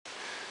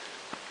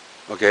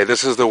Okay,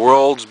 this is the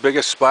world's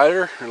biggest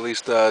spider, or at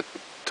least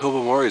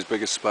Tobermory's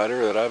biggest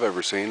spider that I've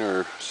ever seen,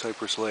 or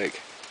Cypress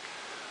Lake.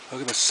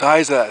 Look at the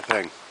size of that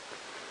thing.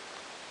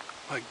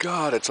 My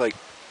God, it's like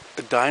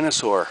a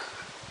dinosaur.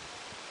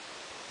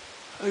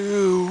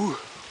 Ooh.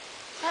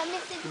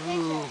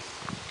 Ooh.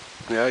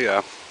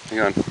 Yeah. Hang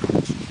on.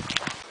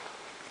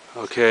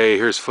 Okay,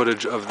 here's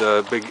footage of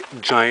the big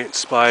giant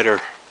spider.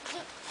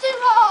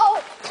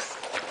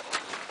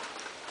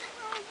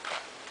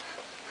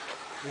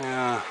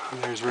 Yeah,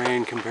 and there's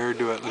rain compared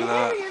to it. Look at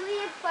that.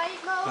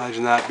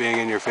 Imagine that being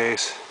in your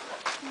face.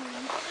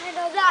 I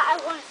know that.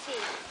 I want to see.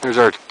 There's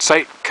our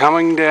sight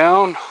coming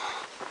down.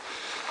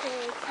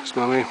 There's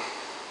Mommy. In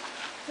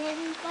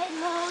fight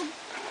mode.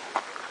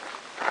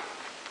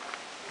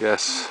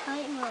 Yes.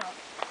 Fight mode.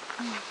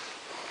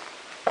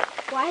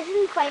 Why is it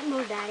in fight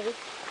mode, Daddy?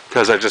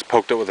 Because I just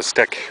poked it with a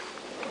stick.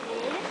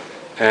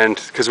 And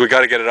because we got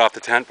to get it off the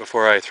tent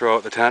before I throw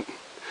out the tent.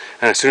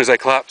 And as soon as I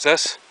collapse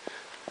this,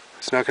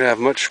 it's not going to have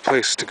much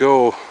place to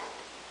go.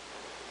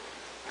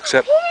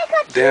 Except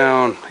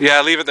down.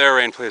 Yeah, leave it there,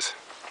 Rain, please.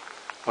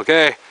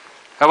 Okay.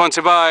 Everyone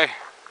say bye.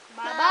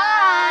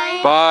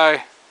 Bye-bye.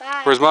 Bye.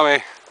 Bye. Where's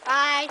Mommy?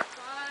 Bye.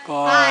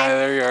 Bye.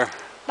 There you are.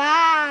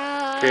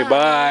 Bye. Okay,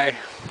 bye.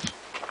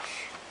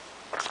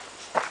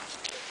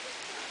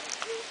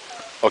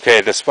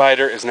 Okay, the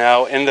spider is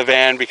now in the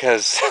van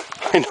because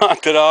I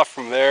knocked it off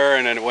from there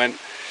and then it went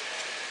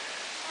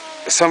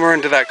somewhere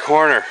into that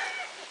corner.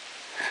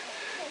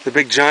 The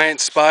big giant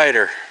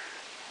spider.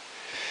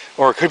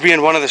 Or it could be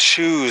in one of the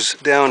shoes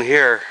down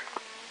here.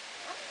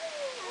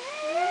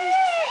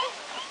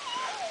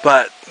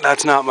 But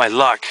that's not my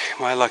luck.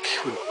 My luck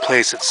would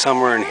place it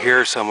somewhere in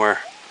here somewhere.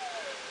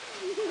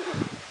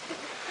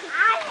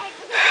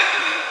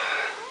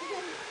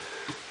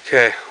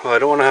 Okay, well I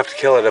don't want to have to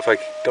kill it if I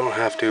don't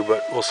have to,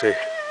 but we'll see.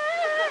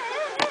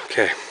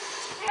 Okay.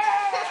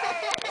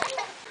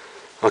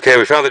 Okay,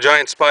 we found the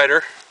giant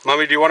spider.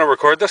 Mommy, do you want to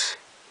record this?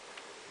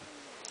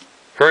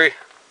 Hurry.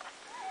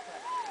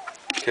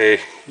 Okay,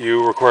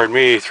 you record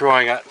me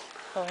throwing it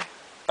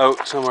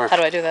out somewhere. How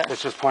do I do that?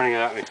 It's just pointing it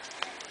at me.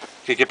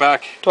 Okay, get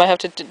back. Do I have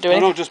to do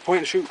anything? No, just point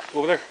and shoot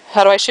over there.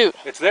 How do I shoot?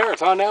 It's there,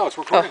 it's on now, it's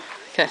recording.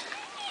 Oh, okay.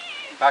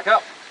 Back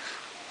up.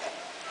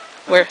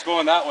 Where? It's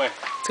going that way.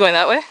 It's going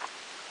that way?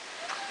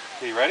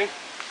 Okay, you ready?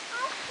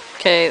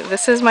 Okay,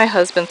 this is my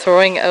husband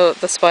throwing out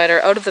the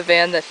spider out of the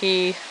van that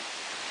the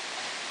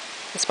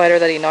spider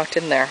that he knocked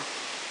in there.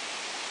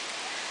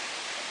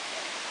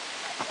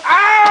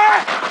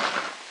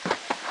 Ah!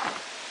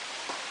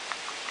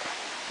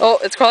 Oh,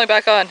 it's crawling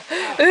back on.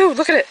 Ooh,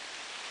 look at it.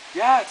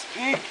 Yeah, it's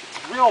big.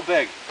 It's real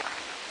big.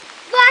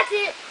 That's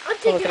it. Oh,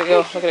 look at it go.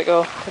 Look at it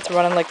go. It's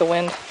running like the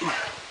wind.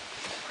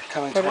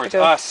 Coming Where did towards it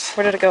go? us.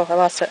 Where did it go? I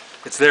lost it.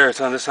 It's there, it's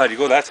on this side. You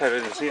go that side, I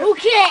didn't see it.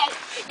 Okay,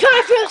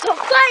 time for some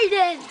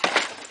fighting.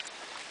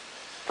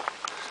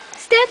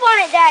 Step on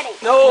it, Daddy.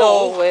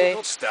 No way.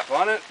 Don't step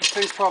on it. This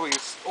thing's probably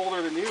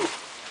older than you.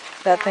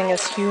 That thing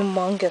is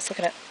humongous. Look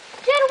at it.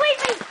 Get away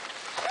from me.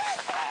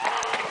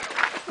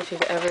 If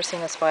you've ever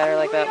seen a spider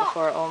like that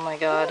before, oh my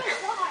God.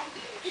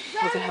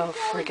 Look at how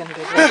freaking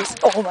big it is.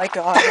 Oh my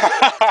God.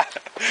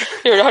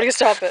 Here, how do you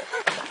stop it?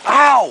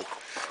 Ow!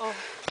 Oh.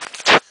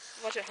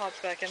 Watch it hops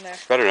back in there.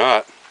 Better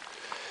not.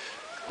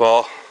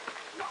 Well.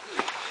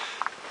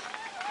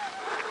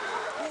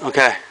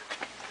 Okay.